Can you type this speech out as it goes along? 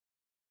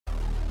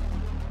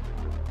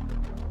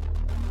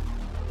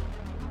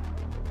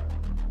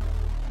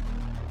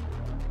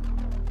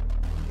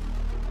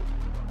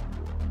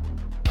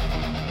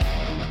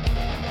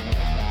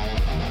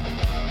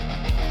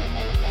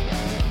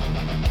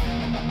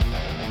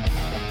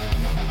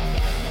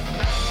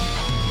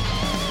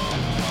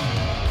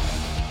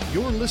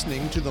You're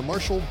listening to The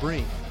Martial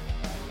Brain,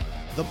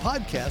 the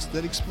podcast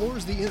that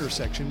explores the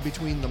intersection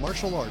between the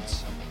martial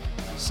arts,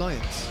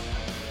 science,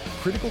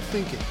 critical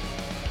thinking,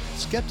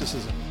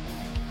 skepticism,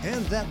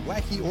 and that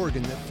wacky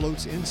organ that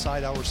floats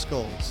inside our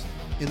skulls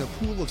in a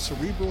pool of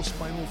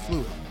cerebrospinal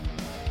fluid,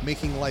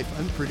 making life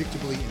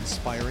unpredictably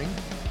inspiring,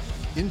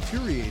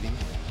 infuriating,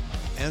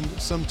 and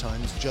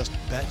sometimes just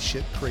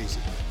batshit crazy.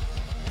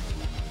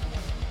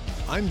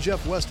 I'm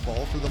Jeff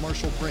Westfall for The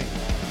Martial Brain.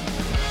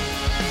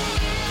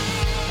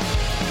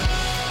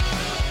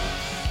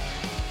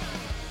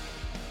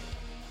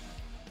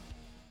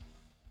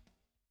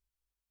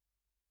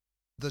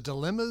 The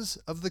Dilemmas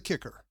of the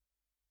Kicker,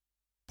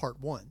 Part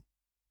 1.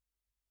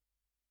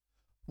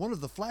 One of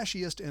the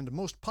flashiest and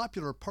most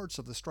popular parts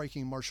of the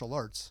striking martial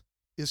arts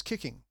is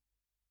kicking.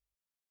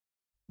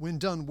 When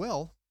done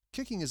well,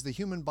 kicking is the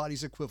human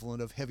body's equivalent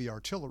of heavy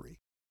artillery,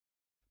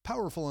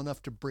 powerful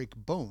enough to break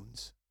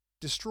bones,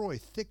 destroy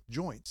thick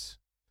joints,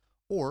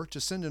 or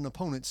to send an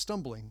opponent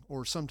stumbling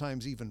or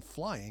sometimes even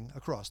flying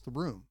across the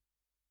room.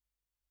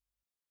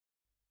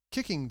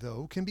 Kicking,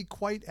 though, can be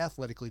quite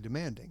athletically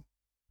demanding.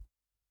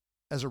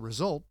 As a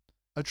result,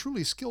 a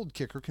truly skilled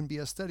kicker can be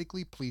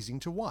aesthetically pleasing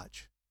to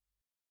watch,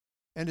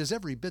 and is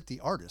every bit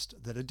the artist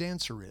that a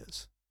dancer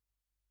is.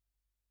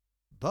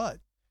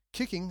 But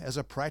kicking as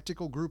a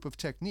practical group of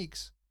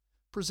techniques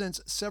presents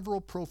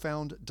several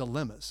profound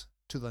dilemmas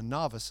to the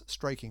novice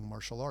striking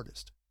martial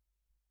artist.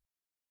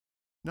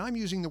 Now, I'm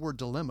using the word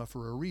dilemma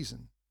for a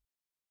reason.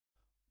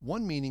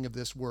 One meaning of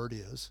this word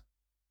is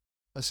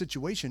a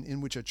situation in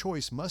which a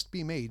choice must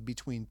be made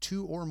between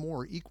two or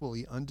more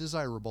equally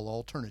undesirable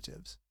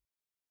alternatives.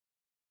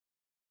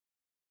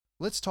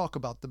 Let's talk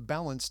about the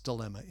balance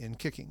dilemma in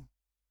kicking.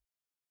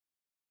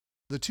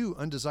 The two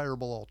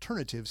undesirable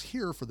alternatives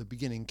here for the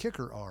beginning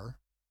kicker are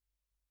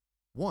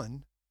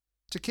 1.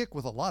 To kick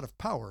with a lot of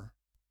power,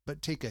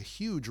 but take a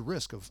huge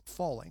risk of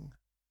falling.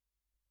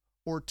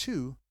 Or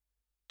 2.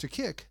 To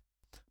kick,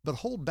 but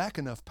hold back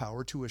enough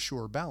power to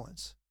assure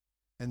balance,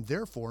 and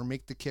therefore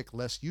make the kick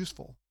less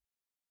useful,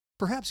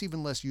 perhaps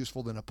even less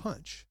useful than a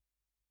punch.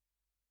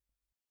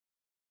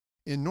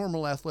 In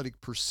normal athletic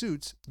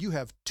pursuits, you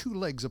have two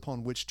legs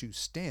upon which to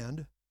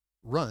stand,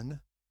 run,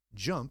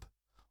 jump,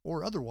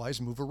 or otherwise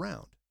move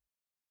around.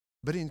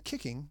 But in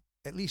kicking,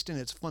 at least in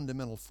its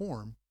fundamental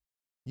form,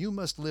 you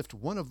must lift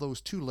one of those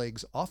two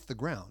legs off the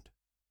ground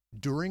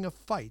during a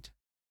fight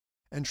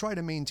and try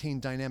to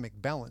maintain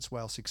dynamic balance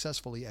while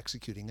successfully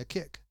executing a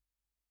kick,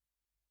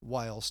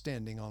 while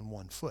standing on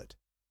one foot.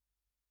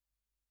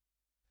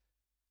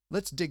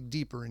 Let's dig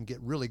deeper and get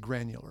really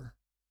granular.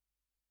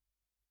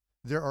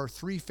 There are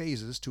three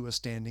phases to a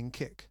standing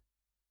kick: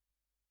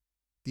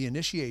 the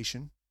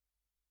initiation,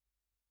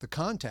 the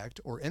contact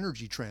or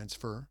energy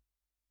transfer,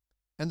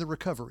 and the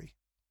recovery.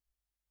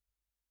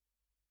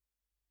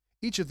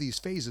 Each of these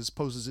phases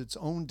poses its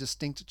own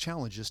distinct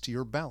challenges to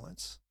your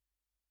balance.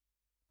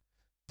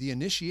 The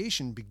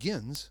initiation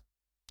begins,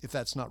 if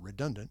that's not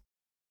redundant,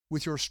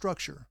 with your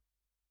structure,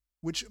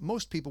 which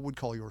most people would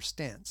call your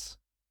stance.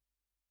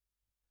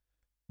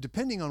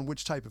 Depending on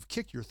which type of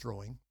kick you're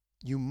throwing,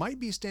 you might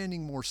be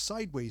standing more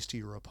sideways to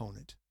your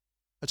opponent,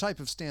 a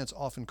type of stance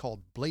often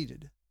called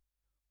bladed,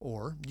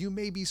 or you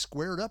may be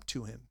squared up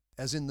to him,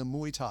 as in the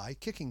Muay Thai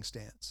kicking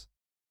stance.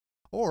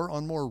 Or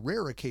on more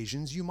rare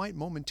occasions, you might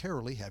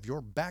momentarily have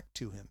your back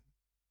to him.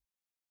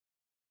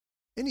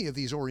 Any of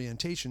these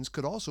orientations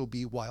could also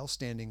be while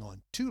standing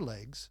on two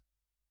legs,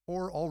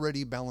 or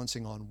already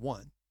balancing on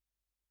one.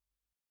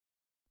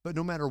 But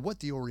no matter what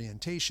the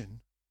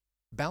orientation,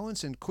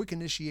 balance and quick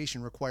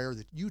initiation require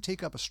that you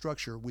take up a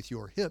structure with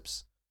your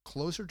hips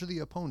closer to the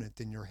opponent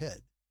than your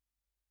head.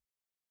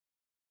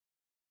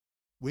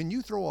 When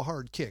you throw a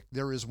hard kick,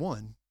 there is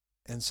one,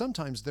 and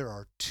sometimes there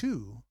are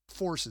two,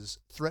 forces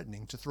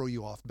threatening to throw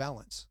you off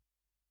balance,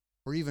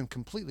 or even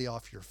completely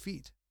off your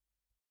feet.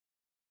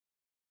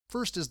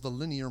 First is the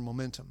linear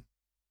momentum.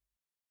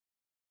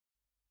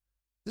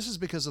 This is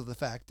because of the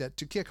fact that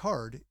to kick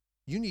hard,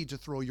 you need to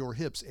throw your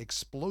hips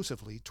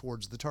explosively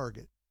towards the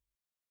target.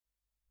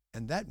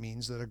 And that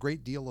means that a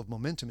great deal of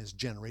momentum is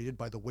generated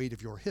by the weight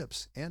of your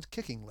hips and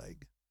kicking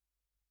leg.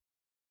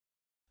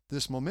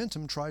 This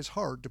momentum tries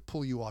hard to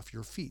pull you off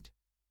your feet,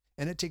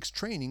 and it takes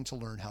training to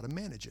learn how to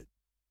manage it.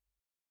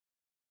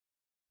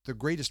 The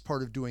greatest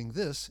part of doing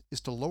this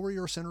is to lower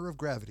your center of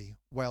gravity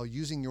while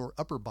using your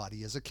upper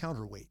body as a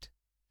counterweight,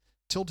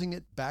 tilting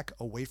it back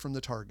away from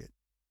the target.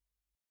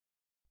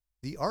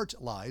 The art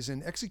lies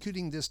in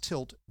executing this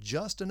tilt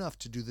just enough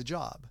to do the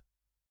job.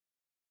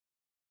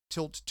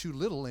 Tilt too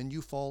little and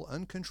you fall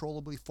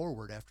uncontrollably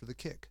forward after the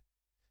kick,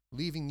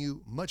 leaving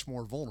you much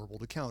more vulnerable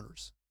to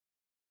counters.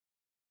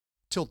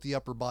 Tilt the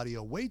upper body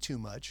away too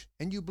much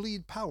and you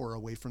bleed power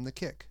away from the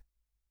kick.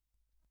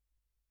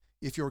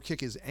 If your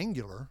kick is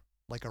angular,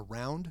 like a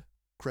round,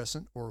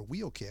 crescent, or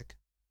wheel kick,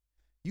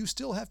 you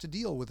still have to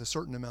deal with a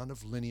certain amount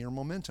of linear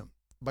momentum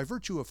by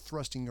virtue of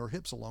thrusting your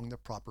hips along the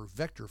proper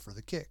vector for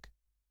the kick.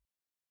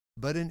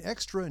 But an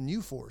extra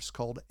new force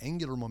called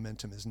angular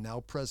momentum is now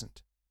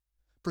present,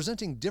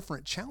 presenting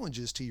different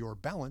challenges to your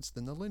balance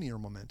than the linear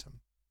momentum.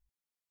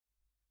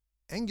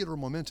 Angular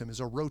momentum is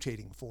a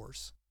rotating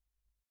force.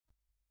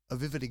 A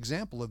vivid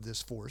example of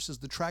this force is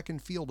the track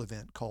and field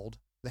event called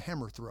the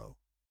hammer throw.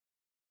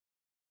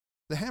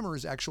 The hammer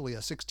is actually a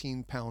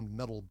 16-pound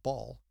metal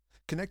ball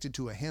connected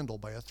to a handle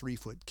by a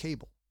 3-foot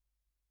cable.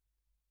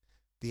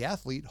 The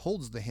athlete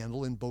holds the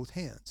handle in both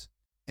hands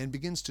and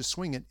begins to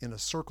swing it in a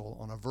circle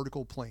on a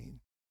vertical plane.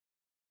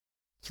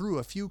 Through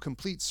a few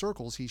complete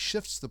circles, he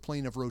shifts the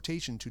plane of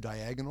rotation to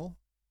diagonal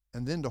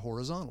and then to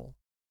horizontal.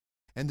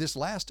 And this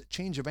last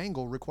change of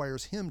angle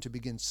requires him to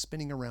begin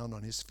spinning around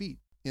on his feet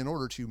in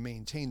order to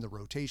maintain the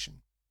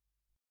rotation.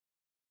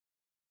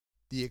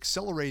 The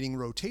accelerating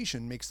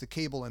rotation makes the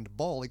cable and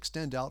ball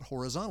extend out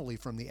horizontally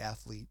from the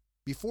athlete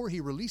before he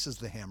releases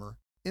the hammer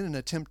in an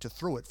attempt to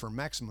throw it for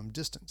maximum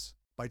distance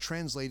by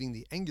translating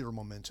the angular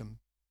momentum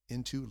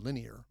into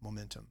linear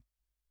momentum.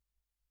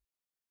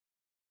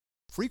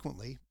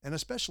 Frequently, and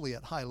especially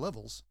at high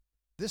levels,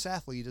 this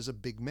athlete is a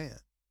big man,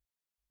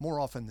 more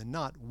often than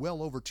not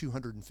well over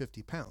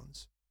 250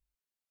 pounds,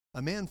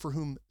 a man for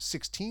whom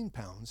 16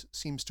 pounds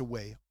seems to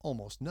weigh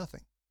almost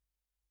nothing.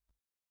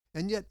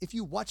 And yet, if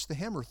you watch the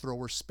hammer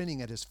thrower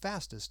spinning at his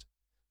fastest,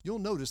 you'll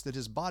notice that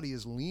his body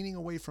is leaning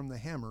away from the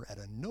hammer at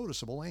a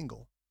noticeable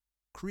angle,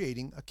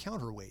 creating a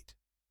counterweight.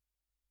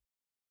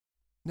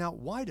 Now,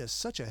 why does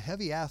such a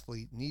heavy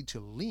athlete need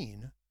to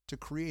lean to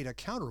create a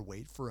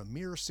counterweight for a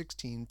mere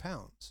 16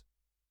 pounds?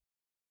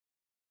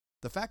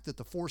 The fact that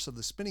the force of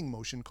the spinning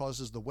motion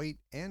causes the weight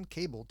and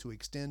cable to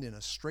extend in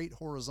a straight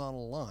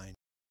horizontal line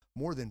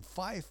more than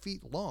 5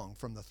 feet long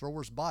from the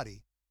thrower's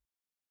body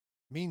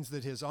means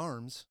that his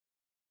arms,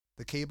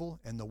 the cable,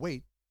 and the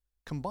weight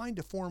combine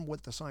to form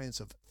what the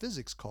science of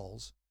physics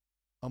calls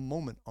a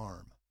moment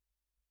arm.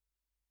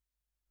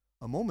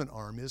 A moment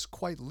arm is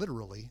quite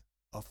literally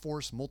a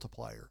force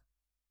multiplier.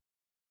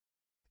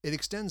 It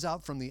extends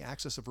out from the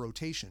axis of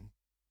rotation,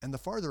 and the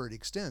farther it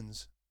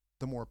extends,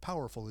 the more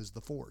powerful is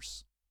the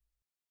force.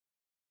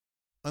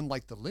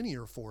 Unlike the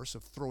linear force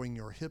of throwing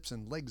your hips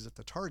and legs at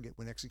the target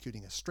when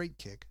executing a straight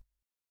kick,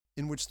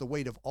 in which the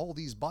weight of all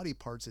these body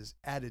parts is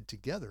added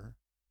together,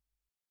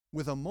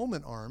 with a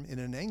moment arm in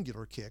an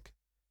angular kick,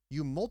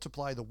 you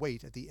multiply the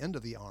weight at the end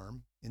of the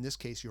arm, in this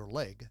case your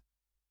leg,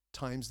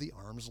 times the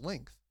arm's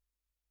length.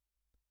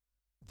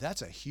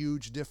 That's a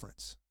huge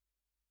difference.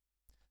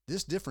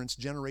 This difference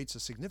generates a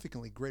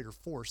significantly greater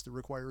force that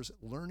requires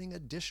learning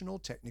additional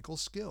technical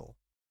skill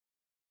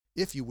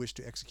if you wish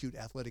to execute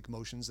athletic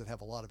motions that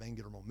have a lot of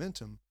angular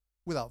momentum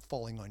without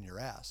falling on your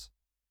ass.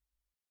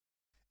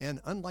 And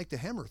unlike the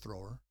hammer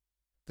thrower,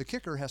 the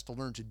kicker has to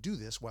learn to do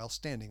this while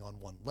standing on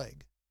one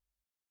leg.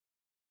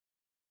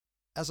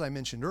 As I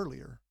mentioned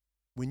earlier,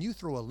 when you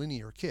throw a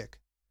linear kick,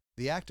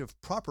 the act of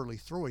properly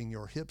throwing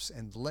your hips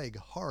and leg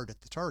hard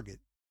at the target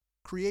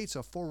creates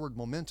a forward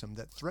momentum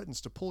that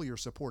threatens to pull your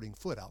supporting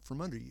foot out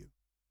from under you.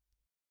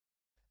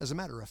 As a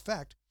matter of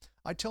fact,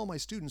 I tell my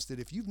students that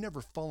if you've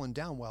never fallen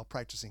down while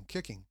practicing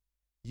kicking,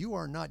 you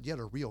are not yet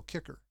a real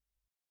kicker,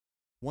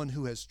 one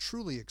who has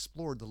truly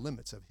explored the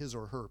limits of his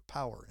or her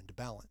power and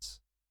balance.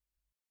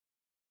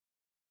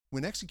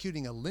 When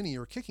executing a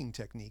linear kicking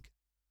technique,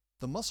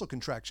 the muscle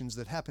contractions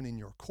that happen in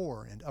your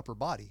core and upper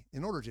body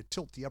in order to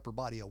tilt the upper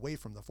body away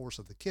from the force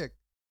of the kick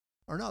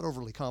are not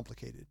overly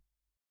complicated.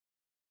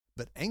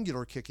 But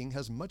angular kicking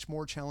has much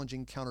more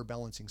challenging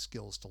counterbalancing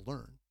skills to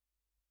learn.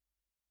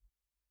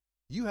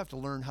 You have to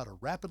learn how to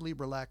rapidly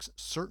relax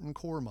certain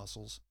core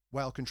muscles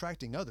while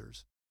contracting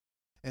others,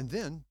 and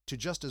then to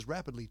just as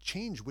rapidly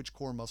change which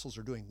core muscles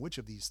are doing which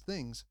of these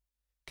things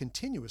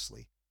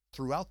continuously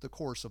throughout the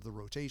course of the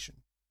rotation.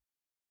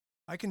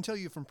 I can tell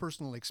you from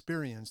personal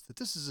experience that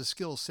this is a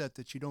skill set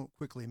that you don't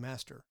quickly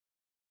master.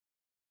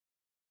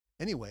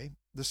 Anyway,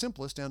 the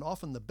simplest and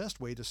often the best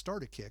way to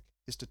start a kick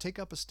is to take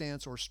up a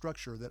stance or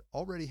structure that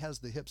already has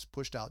the hips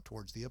pushed out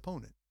towards the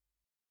opponent.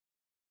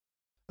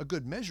 A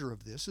good measure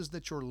of this is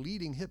that your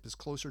leading hip is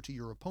closer to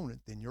your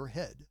opponent than your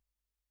head.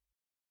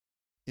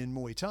 In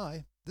Muay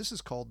Thai, this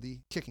is called the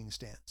kicking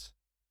stance,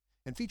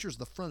 and features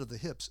the front of the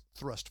hips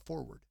thrust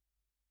forward.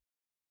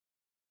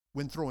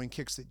 When throwing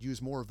kicks that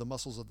use more of the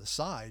muscles of the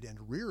side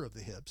and rear of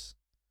the hips,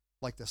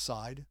 like the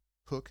side,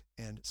 hook,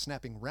 and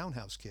snapping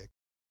roundhouse kick,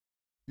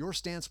 your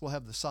stance will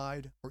have the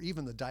side or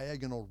even the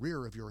diagonal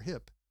rear of your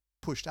hip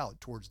pushed out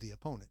towards the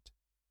opponent.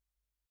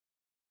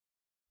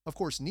 Of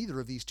course, neither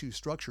of these two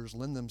structures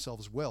lend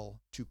themselves well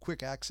to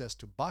quick access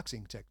to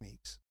boxing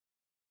techniques.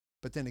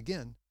 But then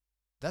again,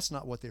 that's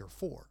not what they are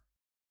for.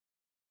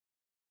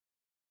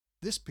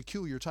 This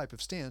peculiar type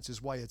of stance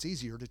is why it's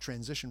easier to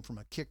transition from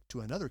a kick to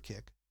another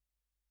kick,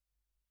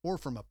 or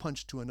from a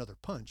punch to another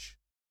punch,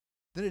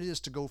 than it is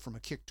to go from a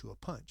kick to a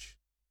punch,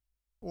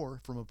 or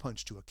from a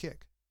punch to a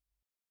kick.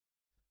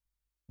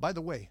 By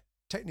the way,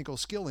 technical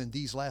skill in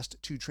these last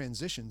two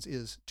transitions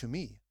is, to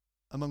me,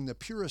 among the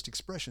purest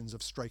expressions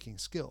of striking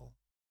skill,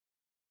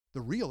 the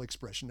real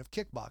expression of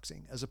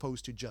kickboxing as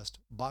opposed to just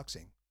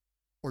boxing,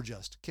 or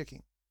just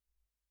kicking.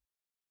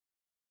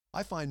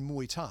 I find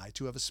Muay Thai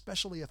to have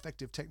especially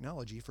effective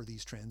technology for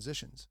these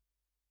transitions.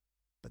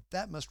 but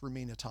that must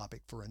remain a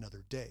topic for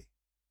another day.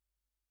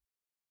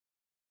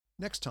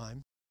 Next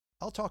time,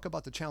 I'll talk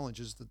about the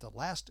challenges that the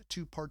last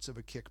two parts of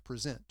a kick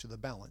present to the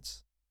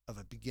balance of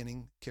a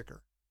beginning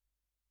kicker.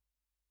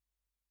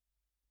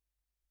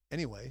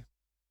 Anyway,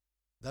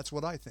 that's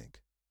what I think.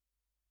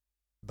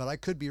 But I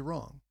could be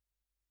wrong.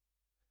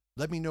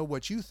 Let me know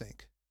what you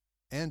think,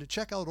 and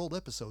check out old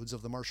episodes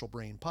of the Martial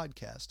Brain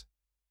podcast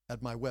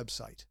at my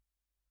website,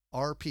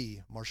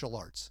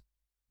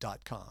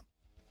 rpmartialarts.com.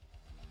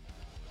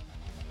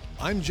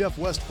 I'm Jeff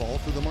Westfall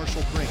for the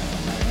Martial Brain.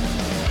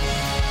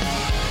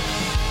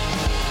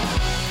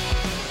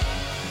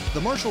 The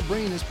Martial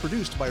Brain is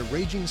produced by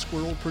Raging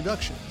Squirrel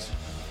Productions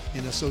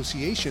in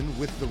association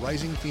with the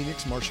Rising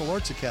Phoenix Martial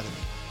Arts Academy.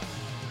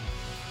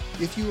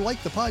 If you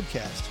like the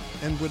podcast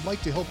and would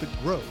like to help it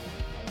grow,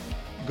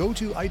 go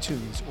to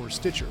iTunes or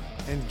Stitcher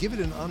and give it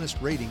an honest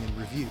rating and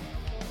review.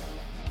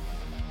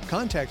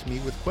 Contact me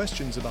with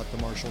questions about the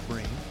Martial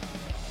Brain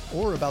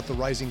or about the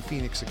Rising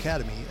Phoenix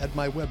Academy at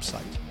my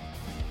website,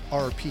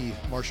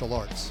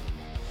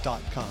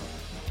 rpmartialarts.com.